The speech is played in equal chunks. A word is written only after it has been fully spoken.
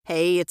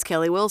Hey, it's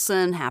Kelly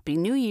Wilson. Happy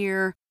New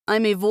Year.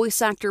 I'm a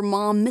voice actor,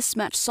 mom,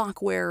 mismatched sock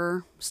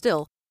wearer.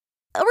 Still,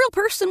 a real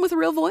person with a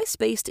real voice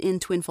based in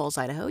Twin Falls,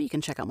 Idaho. You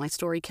can check out my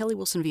story,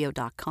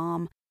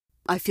 kellywilsonvo.com.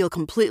 I feel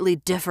completely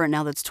different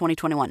now that it's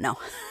 2021. No,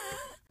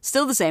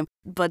 still the same,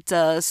 but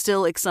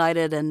still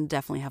excited and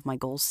definitely have my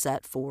goals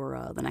set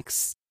for the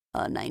next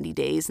 90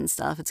 days and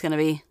stuff. It's gonna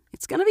be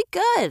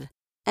good.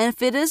 And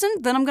if it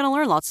isn't, then I'm gonna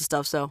learn lots of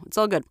stuff, so it's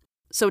all good.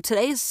 So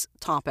today's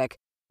topic,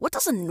 what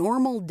does a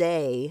normal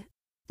day,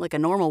 like a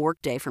normal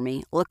work day for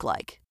me, look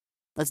like?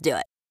 Let's do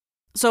it.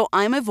 So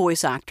I'm a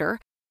voice actor,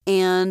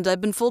 and I've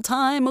been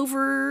full-time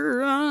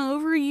over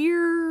a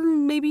year,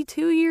 maybe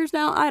 2 years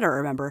now. I don't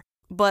remember.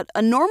 But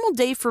a normal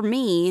day for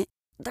me,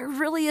 there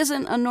really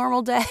isn't a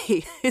normal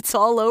day. It's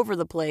all over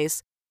the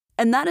place.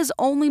 And that is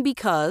only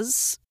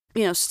because,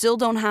 still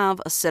don't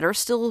have a sitter,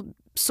 still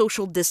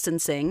social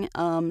distancing,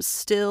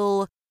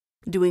 still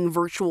doing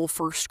virtual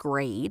first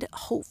grade.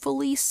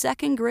 Hopefully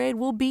second grade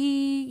will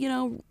be,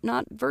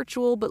 not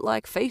virtual, but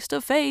like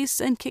face-to-face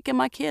and kicking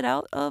my kid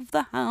out of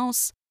the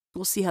house.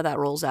 We'll see how that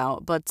rolls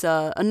out. But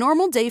a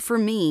normal day for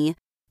me,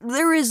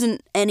 there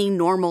isn't any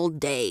normal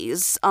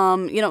days.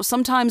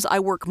 Sometimes I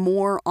work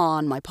more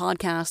on my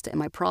podcast and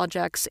my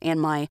projects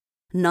and my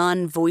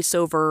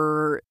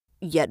non-voiceover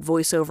yet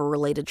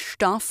voiceover-related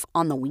stuff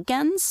on the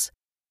weekends.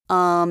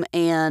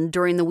 And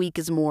during the week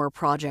is more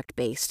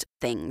project-based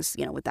things,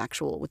 with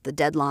the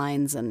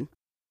deadlines and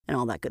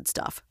all that good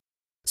stuff.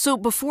 So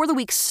before the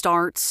week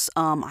starts,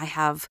 I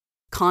have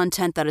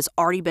content that has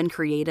already been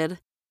created,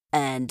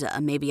 and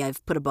maybe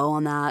I've put a bow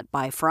on that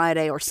by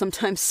Friday or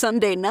sometimes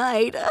Sunday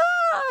night.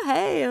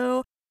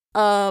 Hey-o.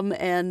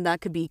 And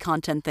that could be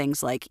content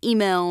things like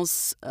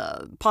emails,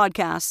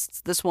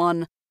 podcasts, this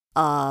one.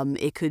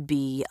 It could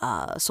be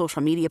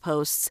social media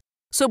posts.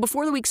 So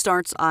before the week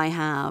starts, I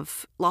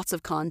have lots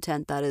of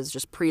content that is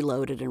just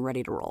preloaded and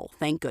ready to roll.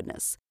 Thank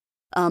goodness.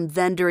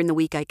 Then during the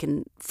week, I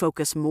can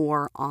focus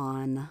more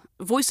on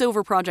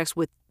voiceover projects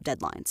with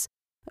deadlines,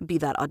 be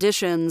that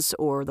auditions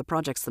or the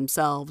projects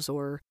themselves,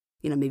 or,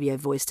 maybe I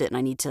voiced it and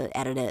I need to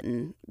edit it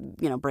and,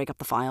 break up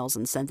the files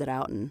and send it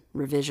out and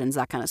revisions,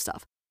 that kind of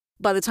stuff.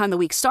 By the time the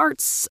week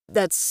starts,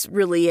 that's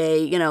really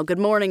a, good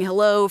morning,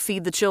 hello,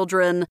 feed the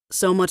children,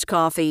 so much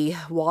coffee,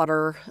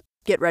 water,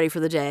 get ready for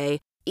the day.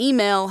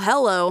 Email,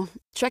 hello,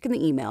 checking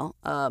the email,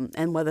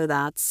 and whether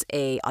that's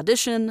a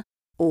audition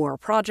or a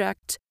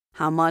project,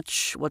 how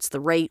much, what's the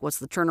rate, what's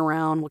the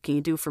turnaround, what can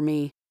you do for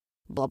me,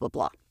 blah, blah,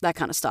 blah, that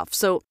kind of stuff.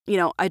 So,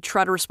 I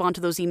try to respond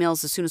to those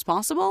emails as soon as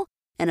possible,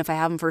 and if I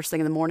have them first thing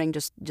in the morning,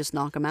 just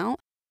knock them out.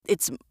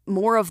 It's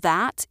more of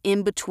that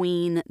in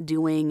between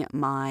doing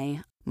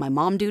my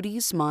mom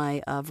duties,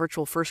 my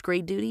virtual first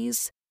grade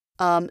duties.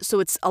 So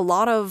it's a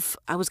lot of,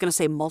 I was going to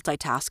say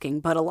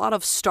multitasking, but a lot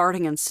of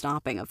starting and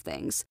stopping of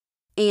things.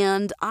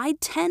 And I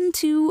tend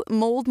to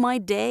mold my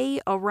day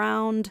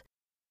around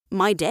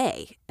my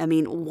day. I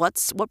mean,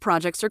 what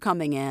projects are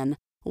coming in?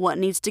 What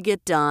needs to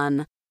get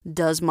done?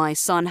 Does my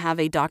son have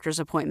a doctor's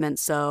appointment?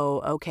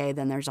 So, okay,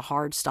 then there's a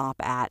hard stop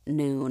at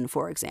noon,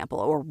 for example,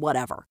 or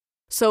whatever.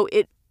 So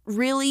it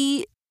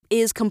really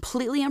is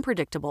completely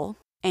unpredictable,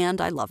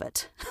 and I love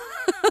it.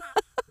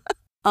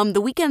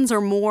 The weekends are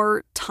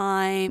more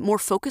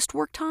focused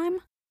work time,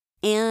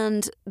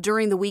 and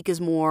during the week is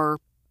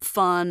more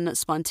fun,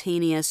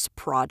 spontaneous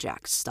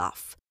project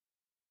stuff.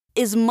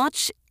 As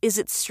much as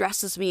it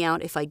stresses me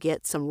out if I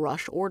get some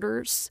rush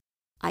orders,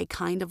 I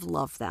kind of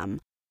love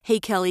them. Hey,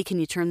 Kelly, can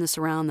you turn this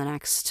around the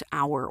next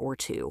hour or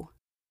two?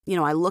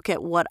 I look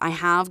at what I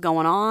have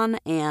going on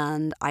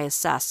and I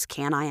assess,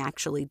 can I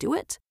actually do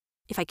it?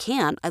 If I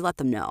can't, I let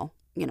them know.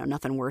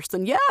 Nothing worse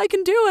than, yeah, I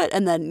can do it,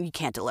 and then you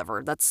can't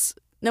deliver.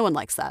 No one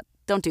likes that.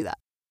 Don't do that.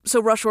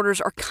 So rush orders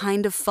are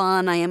kind of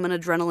fun. I am an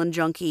adrenaline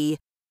junkie.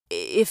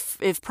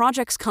 If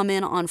projects come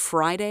in on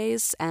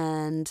Fridays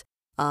and,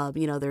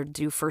 they're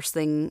due first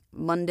thing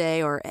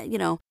Monday or,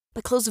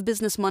 by close of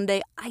business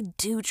Monday, I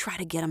do try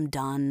to get them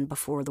done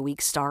before the week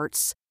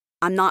starts.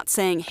 I'm not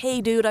saying,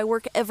 hey, dude, I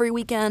work every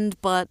weekend,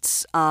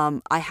 but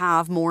I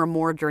have more and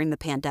more during the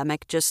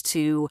pandemic just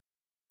to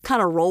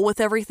kind of roll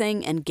with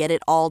everything and get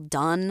it all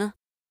done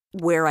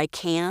where I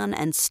can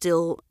and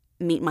still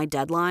meet my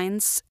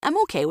deadlines. I'm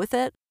okay with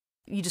it.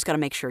 You just got to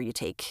make sure you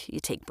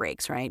take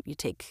breaks, right? You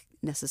take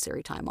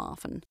necessary time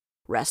off and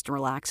rest and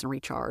relax and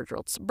recharge, or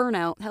else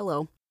burnout.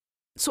 Hello.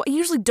 So I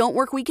usually don't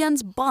work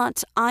weekends,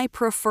 but I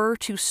prefer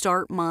to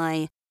start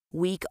my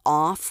week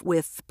off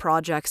with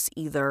projects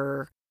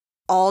either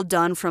all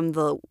done from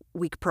the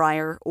week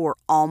prior or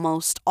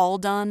almost all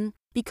done,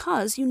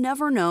 because you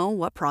never know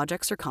what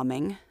projects are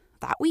coming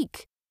that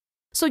week.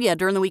 So yeah,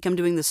 during the week I'm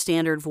doing the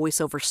standard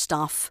voiceover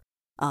stuff,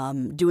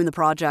 doing the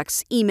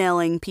projects,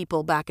 emailing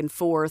people back and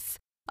forth,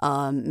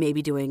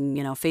 maybe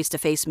doing,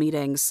 face-to-face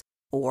meetings,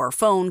 or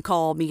phone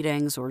call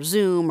meetings, or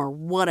Zoom, or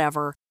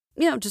whatever,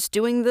 just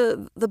doing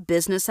the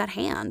business at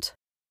hand.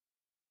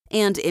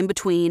 And in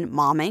between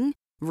momming,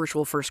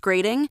 virtual first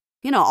grading,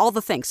 all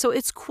the things. So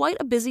it's quite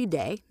a busy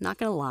day, not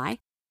going to lie.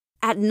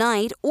 At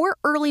night or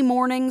early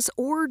mornings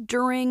or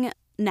during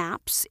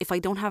naps, if I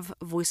don't have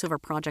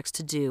voiceover projects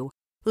to do,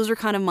 those are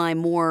kind of my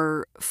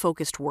more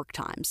focused work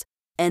times.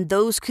 And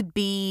those could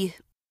be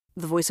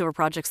the voiceover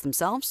projects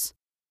themselves,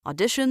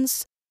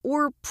 auditions,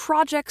 or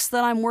projects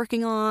that I'm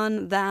working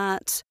on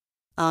that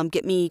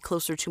get me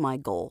closer to my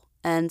goal.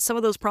 And some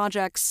of those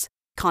projects,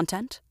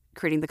 content,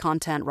 creating the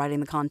content, writing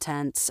the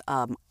content.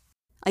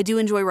 I do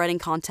enjoy writing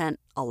content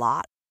a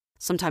lot.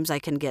 Sometimes I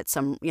can get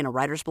some,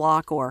 writer's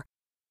block, or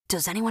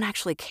does anyone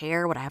actually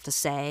care what I have to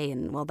say?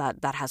 And well,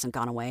 that hasn't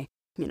gone away.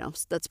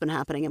 That's been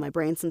happening in my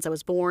brain since I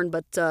was born,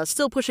 but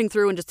still pushing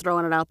through and just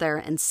throwing it out there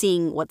and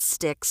seeing what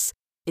sticks.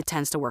 It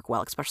tends to work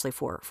well, especially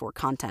for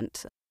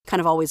content.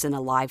 Kind of always in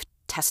a live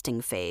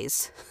testing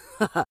phase.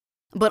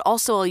 But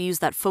also I'll use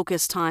that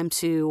focus time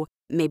to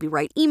maybe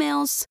write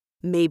emails,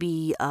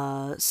 maybe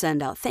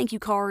send out thank you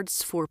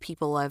cards for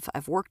people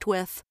I've worked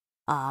with.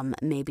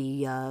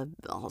 Maybe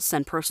I'll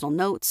send personal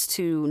notes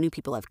to new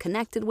people I've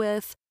connected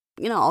with.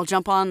 I'll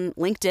jump on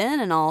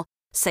LinkedIn and I'll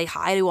say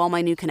hi to all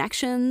my new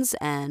connections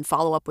and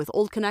follow up with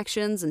old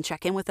connections and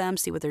check in with them,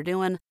 see what they're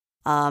doing.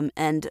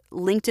 And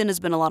LinkedIn has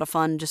been a lot of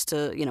fun just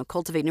to,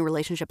 cultivate new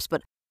relationships.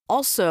 But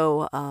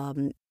also,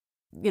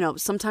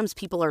 sometimes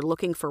people are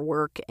looking for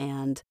work,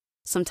 and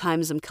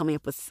sometimes I'm coming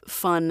up with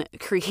fun,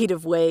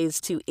 creative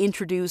ways to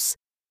introduce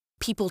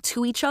people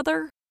to each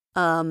other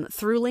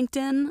through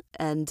LinkedIn.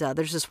 And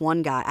there's this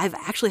one guy. I've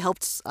actually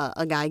helped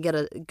a guy get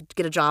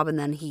a job, and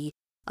then he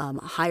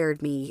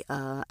hired me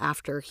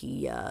after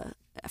he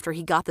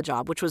got the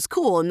job, which was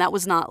cool. And that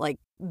was not like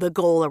the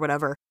goal or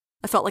whatever.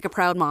 I felt like a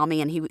proud mommy,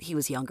 and he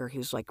was younger. He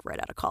was like right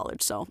out of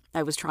college, so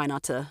I would try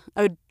not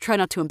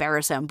to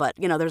embarrass him. But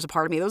there's a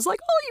part of me that was like,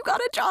 oh, you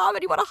got a job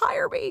and you want to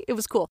hire me. It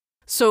was cool.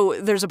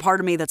 So there's a part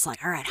of me that's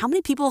like, all right, how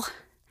many people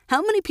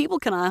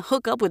can I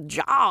hook up with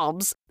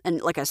jobs?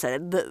 And like I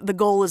said, the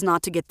goal is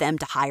not to get them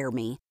to hire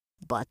me,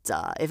 but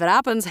if it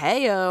happens,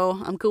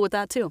 hey-o, I'm cool with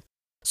that too.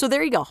 So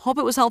there you go. Hope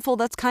it was helpful.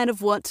 That's kind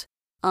of what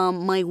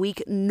my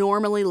week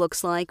normally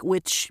looks like,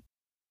 which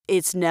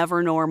it's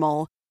never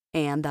normal.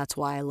 And that's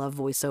why I love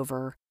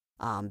voiceover,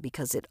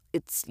 because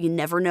it's you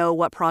never know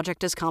what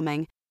project is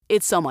coming.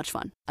 It's so much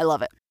fun. I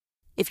love it.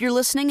 If you're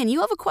listening and you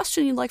have a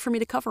question you'd like for me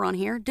to cover on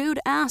here, dude,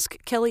 ask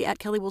Kelly at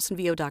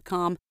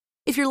kellywilsonvo.com.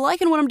 If you're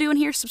liking what I'm doing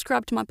here,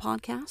 subscribe to my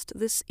podcast.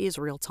 This is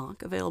Real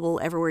Talk, available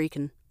everywhere you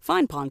can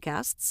find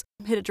podcasts.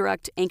 Hit it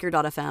direct,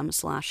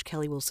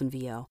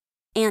 anchor.fm/kellywilsonvo.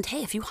 And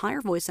hey, if you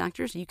hire voice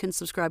actors, you can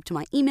subscribe to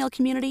my email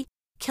community,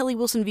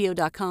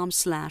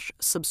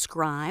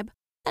 kellywilsonvo.com/subscribe.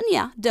 And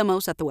yeah,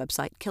 demos at the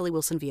website,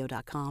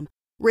 kellywilsonvo.com.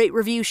 Rate,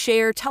 review,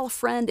 share, tell a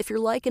friend if you're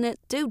liking it.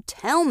 Dude,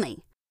 tell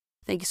me.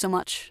 Thank you so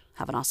much.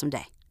 Have an awesome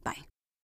day.